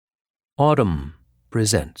Autumn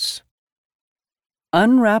presents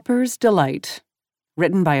Unwrapper's Delight,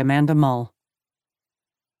 written by Amanda Mull.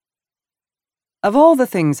 Of all the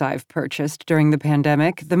things I've purchased during the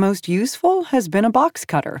pandemic, the most useful has been a box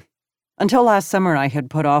cutter. Until last summer, I had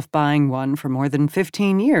put off buying one for more than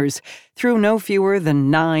 15 years, through no fewer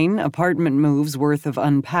than 9 apartment moves worth of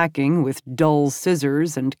unpacking with dull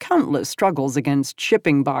scissors and countless struggles against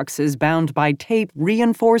shipping boxes bound by tape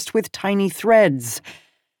reinforced with tiny threads.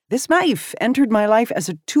 This knife entered my life as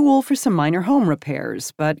a tool for some minor home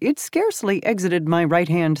repairs, but it scarcely exited my right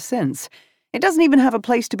hand since. It doesn't even have a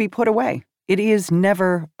place to be put away. It is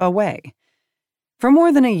never away. For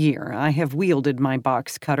more than a year, I have wielded my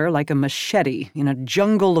box cutter like a machete in a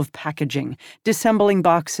jungle of packaging, disassembling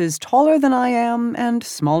boxes taller than I am and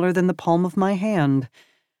smaller than the palm of my hand.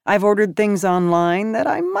 I've ordered things online that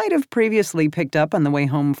I might have previously picked up on the way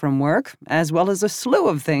home from work, as well as a slew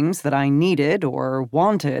of things that I needed or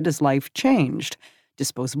wanted as life changed.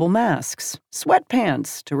 Disposable masks,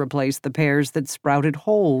 sweatpants to replace the pairs that sprouted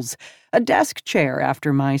holes, a desk chair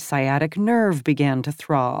after my sciatic nerve began to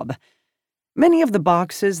throb. Many of the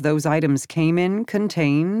boxes those items came in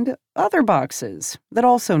contained other boxes that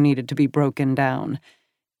also needed to be broken down.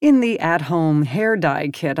 In the at-home hair dye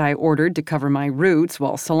kit I ordered to cover my roots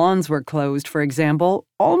while salons were closed, for example,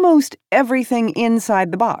 almost everything inside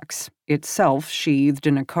the box, itself sheathed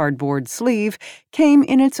in a cardboard sleeve, came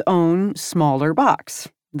in its own smaller box.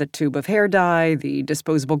 The tube of hair dye, the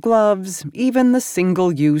disposable gloves, even the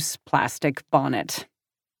single-use plastic bonnet.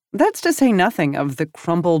 That's to say nothing of the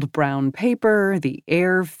crumpled brown paper, the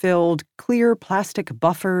air-filled, clear plastic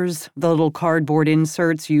buffers, the little cardboard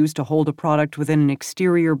inserts used to hold a product within an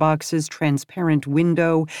exterior box's transparent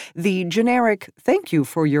window, the generic "thank you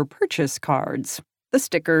for your purchase" cards, the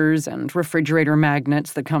stickers and refrigerator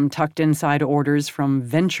magnets that come tucked inside orders from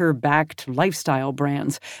venture-backed lifestyle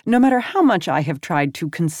brands. No matter how much I have tried to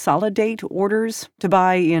consolidate orders, to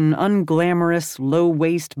buy in unglamorous,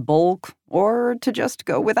 low-waste bulk, or to just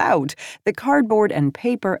go without, the cardboard and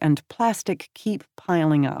paper and plastic keep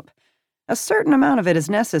piling up. A certain amount of it is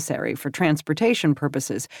necessary for transportation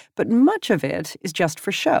purposes, but much of it is just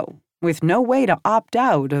for show, with no way to opt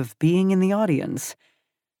out of being in the audience.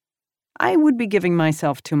 I would be giving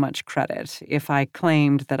myself too much credit if I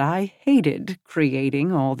claimed that I hated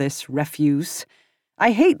creating all this refuse.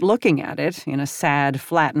 I hate looking at it in a sad,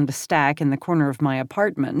 flattened stack in the corner of my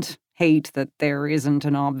apartment, hate that there isn't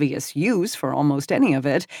an obvious use for almost any of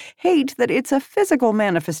it, hate that it's a physical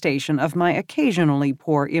manifestation of my occasionally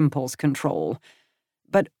poor impulse control.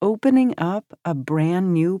 But opening up a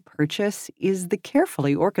brand new purchase is the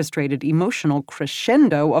carefully orchestrated emotional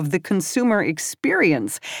crescendo of the consumer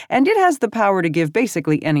experience, and it has the power to give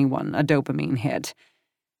basically anyone a dopamine hit.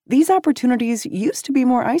 These opportunities used to be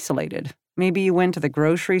more isolated. Maybe you went to the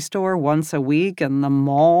grocery store once a week and the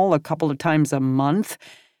mall a couple of times a month.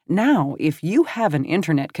 Now, if you have an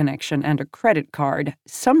internet connection and a credit card,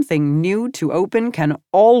 something new to open can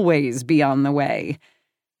always be on the way.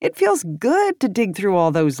 It feels good to dig through all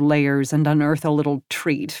those layers and unearth a little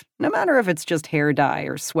treat, no matter if it's just hair dye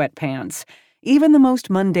or sweatpants. Even the most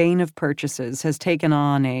mundane of purchases has taken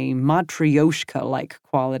on a matryoshka-like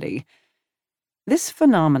quality. This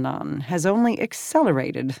phenomenon has only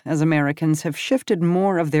accelerated as Americans have shifted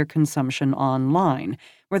more of their consumption online,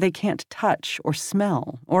 where they can't touch or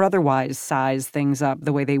smell or otherwise size things up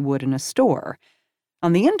the way they would in a store.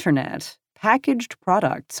 On the internet, packaged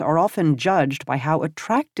products are often judged by how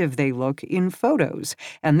attractive they look in photos,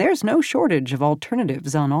 and there's no shortage of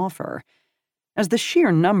alternatives on offer. As the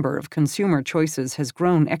sheer number of consumer choices has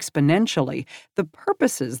grown exponentially, the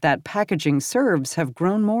purposes that packaging serves have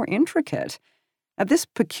grown more intricate. At this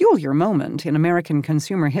peculiar moment in American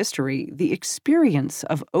consumer history, the experience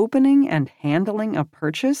of opening and handling a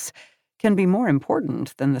purchase can be more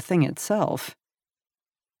important than the thing itself.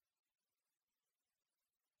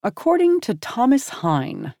 According to Thomas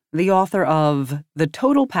Hine, the author of The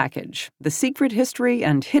Total Package, The Secret History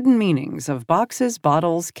and Hidden Meanings of Boxes,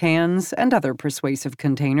 Bottles, Cans, and Other Persuasive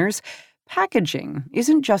Containers, packaging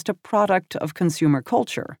isn't just a product of consumer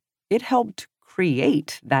culture. It helped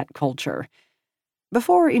create that culture.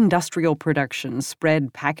 Before industrial production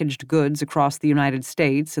spread packaged goods across the United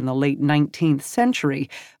States in the late 19th century,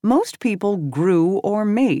 most people grew or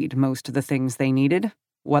made most of the things they needed.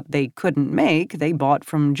 What they couldn't make, they bought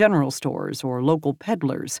from general stores or local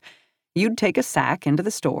peddlers. You'd take a sack into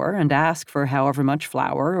the store and ask for however much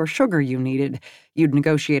flour or sugar you needed. You'd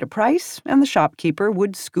negotiate a price, and the shopkeeper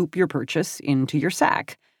would scoop your purchase into your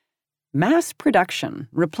sack. Mass production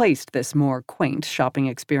replaced this more quaint shopping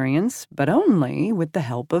experience, but only with the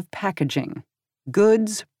help of packaging.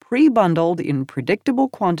 Goods pre-bundled in predictable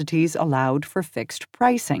quantities allowed for fixed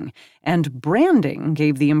pricing, and branding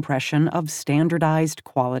gave the impression of standardized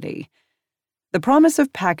quality. The promise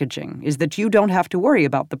of packaging is that you don't have to worry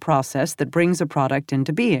about the process that brings a product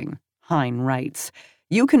into being, Hein writes.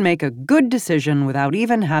 You can make a good decision without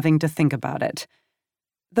even having to think about it.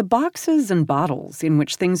 The boxes and bottles in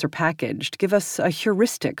which things are packaged give us a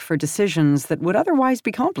heuristic for decisions that would otherwise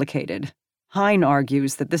be complicated. Hein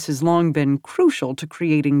argues that this has long been crucial to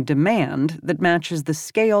creating demand that matches the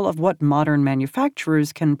scale of what modern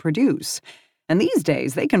manufacturers can produce. And these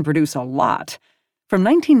days, they can produce a lot. From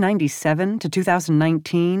 1997 to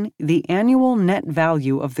 2019, the annual net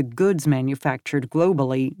value of the goods manufactured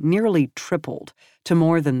globally nearly tripled to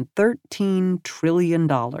more than $13 trillion.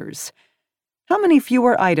 How many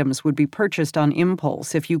fewer items would be purchased on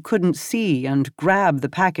impulse if you couldn't see and grab the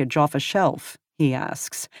package off a shelf, he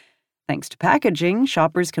asks. Thanks to packaging,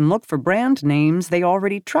 shoppers can look for brand names they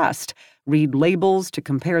already trust, read labels to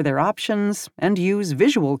compare their options, and use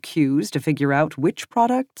visual cues to figure out which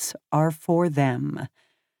products are for them.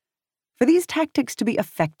 For these tactics to be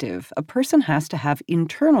effective, a person has to have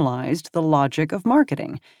internalized the logic of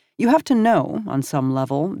marketing. You have to know, on some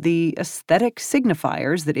level, the aesthetic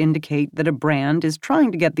signifiers that indicate that a brand is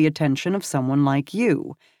trying to get the attention of someone like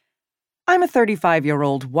you. I'm a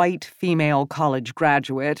 35-year-old white female college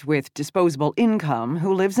graduate with disposable income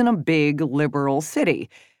who lives in a big, liberal city,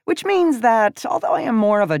 which means that, although I am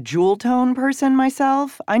more of a jewel-tone person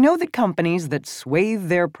myself, I know that companies that swathe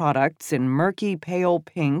their products in murky pale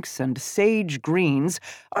pinks and sage greens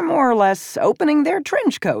are more or less opening their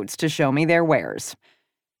trench coats to show me their wares.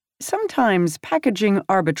 Sometimes packaging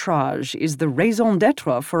arbitrage is the raison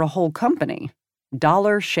d'etre for a whole company.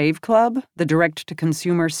 Dollar Shave Club, the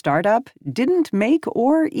direct-to-consumer startup, didn't make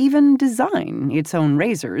or even design its own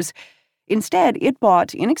razors. Instead, it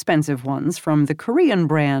bought inexpensive ones from the Korean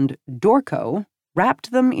brand Dorco,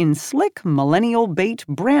 wrapped them in slick millennial bait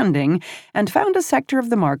branding, and found a sector of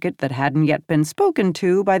the market that hadn't yet been spoken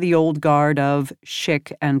to by the old guard of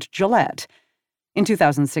Schick and Gillette. In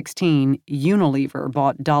 2016, Unilever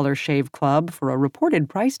bought Dollar Shave Club for a reported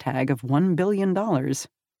price tag of $1 billion.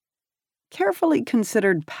 Carefully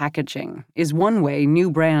considered packaging is one way new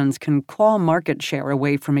brands can claw market share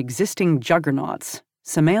away from existing juggernauts,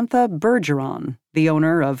 Samantha Bergeron, the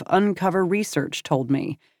owner of Uncover Research, told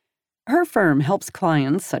me. Her firm helps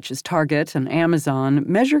clients such as Target and Amazon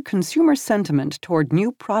measure consumer sentiment toward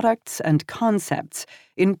new products and concepts,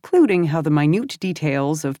 including how the minute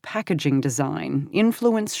details of packaging design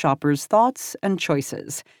influence shoppers' thoughts and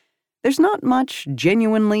choices. There's not much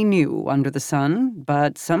genuinely new under the sun,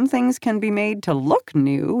 but some things can be made to look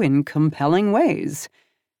new in compelling ways.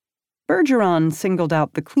 Bergeron singled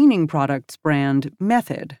out the cleaning products brand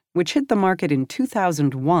Method, which hit the market in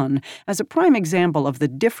 2001, as a prime example of the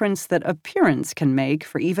difference that appearance can make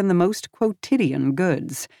for even the most quotidian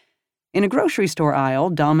goods. In a grocery store aisle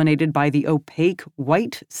dominated by the opaque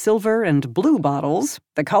white, silver, and blue bottles,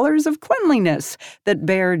 the colors of cleanliness that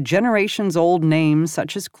bear generations-old names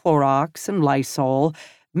such as Clorox and Lysol,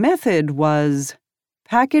 Method was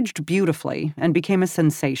packaged beautifully and became a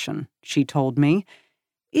sensation, she told me.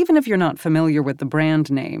 Even if you're not familiar with the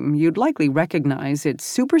brand name, you'd likely recognize its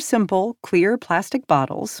super simple, clear plastic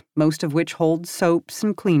bottles, most of which hold soaps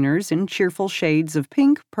and cleaners in cheerful shades of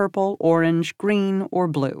pink, purple, orange, green, or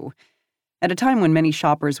blue. At a time when many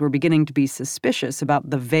shoppers were beginning to be suspicious about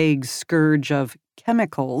the vague scourge of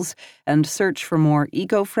chemicals and search for more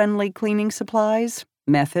eco-friendly cleaning supplies,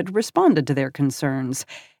 Method responded to their concerns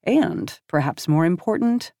and, perhaps more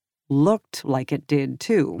important, looked like it did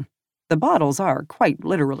too. The bottles are quite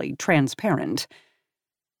literally transparent.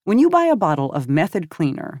 When you buy a bottle of Method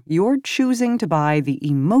cleaner, you're choosing to buy the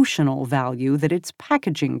emotional value that its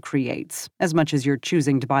packaging creates, as much as you're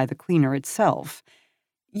choosing to buy the cleaner itself.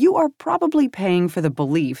 You are probably paying for the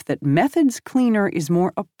belief that Method's cleaner is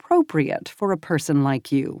more appropriate for a person like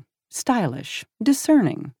you, stylish,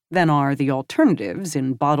 discerning, than are the alternatives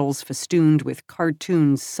in bottles festooned with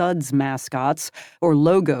cartoon Suds mascots or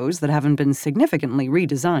logos that haven't been significantly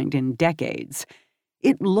redesigned in decades.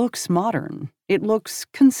 It looks modern. It looks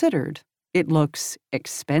considered. It looks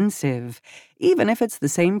expensive, even if it's the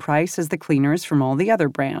same price as the cleaners from all the other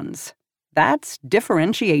brands. That's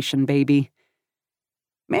differentiation, baby.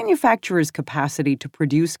 Manufacturers' capacity to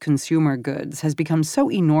produce consumer goods has become so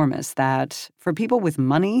enormous that, for people with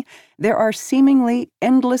money, there are seemingly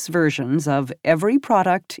endless versions of every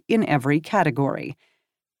product in every category.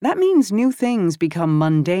 That means new things become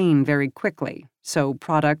mundane very quickly, so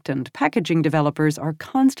product and packaging developers are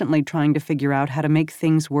constantly trying to figure out how to make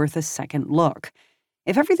things worth a second look.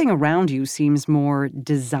 If everything around you seems more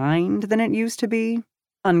designed than it used to be,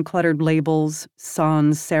 Uncluttered labels,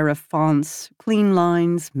 sans serif fonts, clean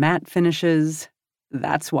lines, matte finishes.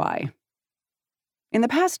 That's why. In the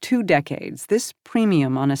past 2 decades, this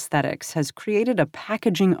premium on aesthetics has created a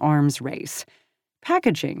packaging arms race.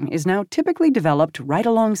 Packaging is now typically developed right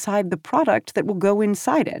alongside the product that will go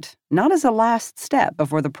inside it, not as a last step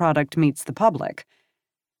before the product meets the public.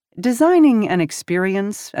 Designing an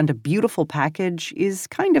experience and a beautiful package is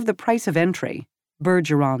kind of the price of entry,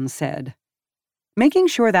 Bergeron said. Making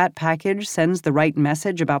sure that package sends the right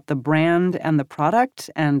message about the brand and the product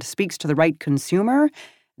and speaks to the right consumer,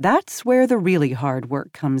 that's where the really hard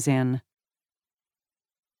work comes in.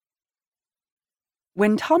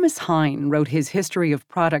 When Thomas Hine wrote his history of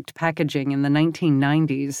product packaging in the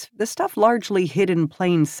 1990s, the stuff largely hid in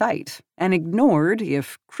plain sight and ignored,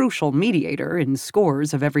 if crucial mediator in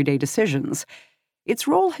scores of everyday decisions. Its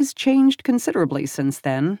role has changed considerably since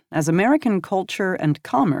then, as American culture and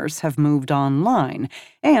commerce have moved online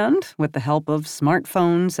and, with the help of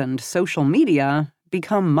smartphones and social media,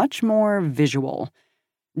 become much more visual.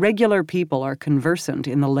 Regular people are conversant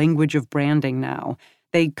in the language of branding now.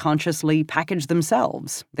 They consciously package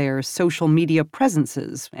themselves, their social media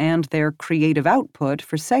presences, and their creative output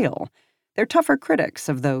for sale. They're tougher critics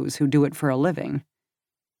of those who do it for a living.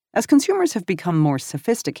 As consumers have become more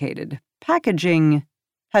sophisticated, packaging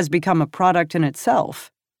has become a product in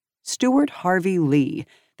itself. Stuart Harvey Lee,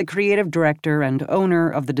 the creative director and owner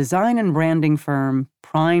of the design and branding firm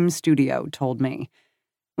Prime Studio, told me.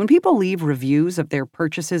 When people leave reviews of their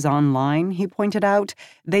purchases online, he pointed out,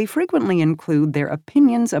 they frequently include their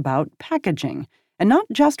opinions about packaging, and not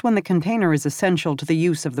just when the container is essential to the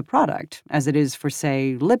use of the product, as it is for,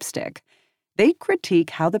 say, lipstick. They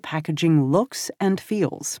critique how the packaging looks and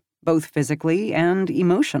feels, both physically and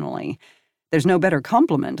emotionally. There's no better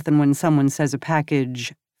compliment than when someone says a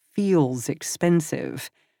package feels expensive.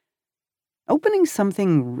 Opening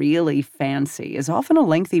something really fancy is often a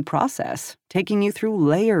lengthy process, taking you through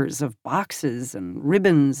layers of boxes and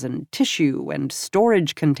ribbons and tissue and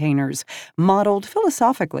storage containers modeled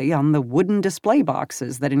philosophically on the wooden display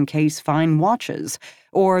boxes that encase fine watches,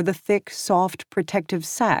 or the thick, soft, protective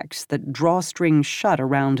sacks that drawstrings shut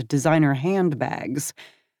around designer handbags.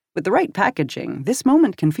 With the right packaging, this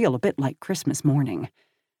moment can feel a bit like Christmas morning.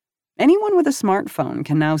 Anyone with a smartphone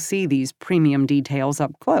can now see these premium details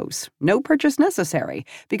up close. No purchase necessary,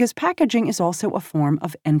 because packaging is also a form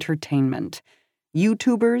of entertainment.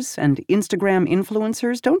 YouTubers and Instagram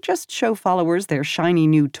influencers don't just show followers their shiny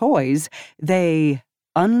new toys, they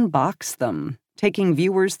unbox them, taking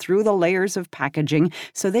viewers through the layers of packaging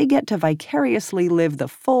so they get to vicariously live the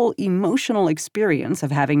full emotional experience of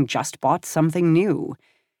having just bought something new.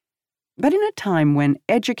 But in a time when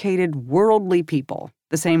educated, worldly people,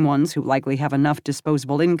 the same ones who likely have enough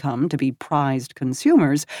disposable income to be prized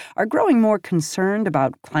consumers, are growing more concerned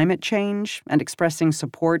about climate change and expressing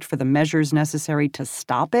support for the measures necessary to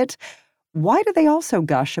stop it, why do they also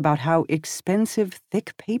gush about how expensive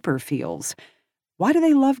thick paper feels? Why do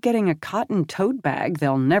they love getting a cotton tote bag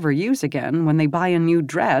they'll never use again when they buy a new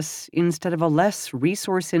dress instead of a less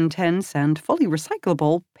resource-intense and fully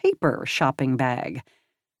recyclable paper shopping bag?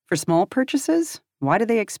 For small purchases, why do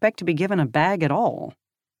they expect to be given a bag at all?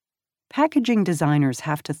 Packaging designers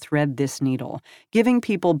have to thread this needle, giving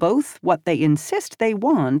people both what they insist they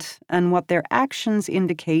want and what their actions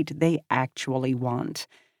indicate they actually want.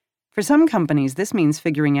 For some companies, this means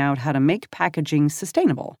figuring out how to make packaging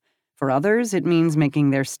sustainable. For others, it means making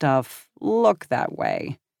their stuff look that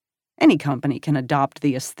way. Any company can adopt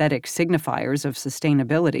the aesthetic signifiers of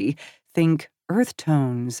sustainability. Think earth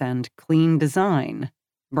tones and clean design.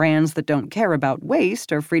 Brands that don't care about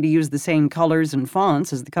waste are free to use the same colors and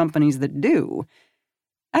fonts as the companies that do.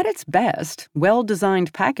 At its best,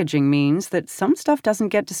 well-designed packaging means that some stuff doesn't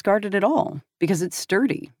get discarded at all because it's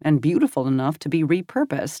sturdy and beautiful enough to be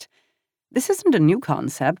repurposed. This isn't a new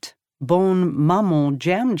concept. Bon maman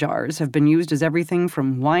jam jars have been used as everything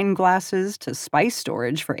from wine glasses to spice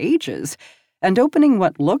storage for ages, and opening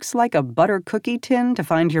what looks like a butter cookie tin to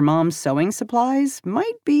find your mom's sewing supplies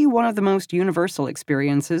might be one of the most universal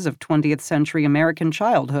experiences of 20th century American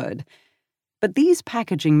childhood. But these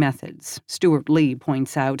packaging methods, Stuart Lee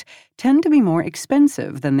points out, tend to be more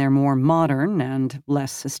expensive than their more modern and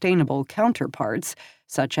less sustainable counterparts,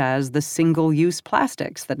 such as the single-use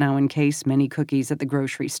plastics that now encase many cookies at the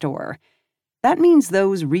grocery store. That means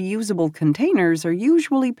those reusable containers are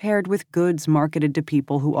usually paired with goods marketed to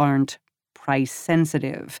people who aren't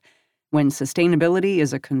price-sensitive. When sustainability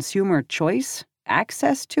is a consumer choice,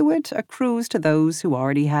 access to it accrues to those who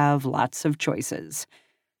already have lots of choices.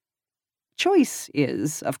 Choice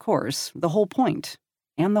is, of course, the whole point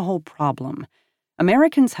and the whole problem.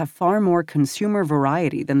 Americans have far more consumer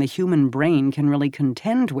variety than the human brain can really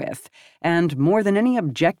contend with, and more than any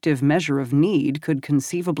objective measure of need could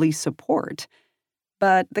conceivably support.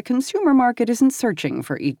 But the consumer market isn't searching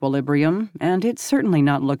for equilibrium, and it's certainly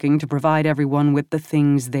not looking to provide everyone with the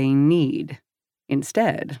things they need.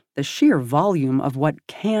 Instead, the sheer volume of what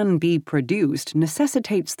can be produced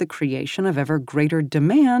necessitates the creation of ever greater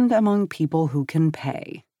demand among people who can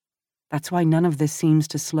pay. That's why none of this seems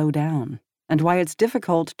to slow down, and why it's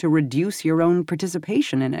difficult to reduce your own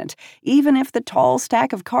participation in it, even if the tall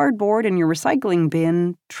stack of cardboard in your recycling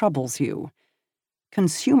bin troubles you.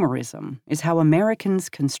 Consumerism is how Americans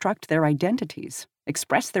construct their identities,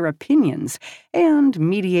 express their opinions, and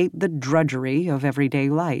mediate the drudgery of everyday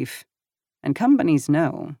life. And companies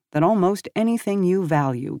know that almost anything you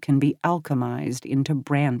value can be alchemized into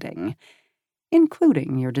branding,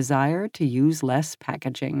 including your desire to use less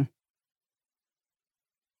packaging.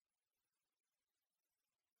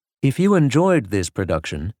 If you enjoyed this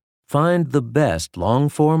production, find the best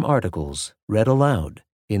long-form articles read aloud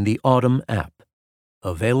in the Autumn app,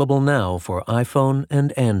 available now for iPhone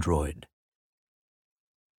and Android.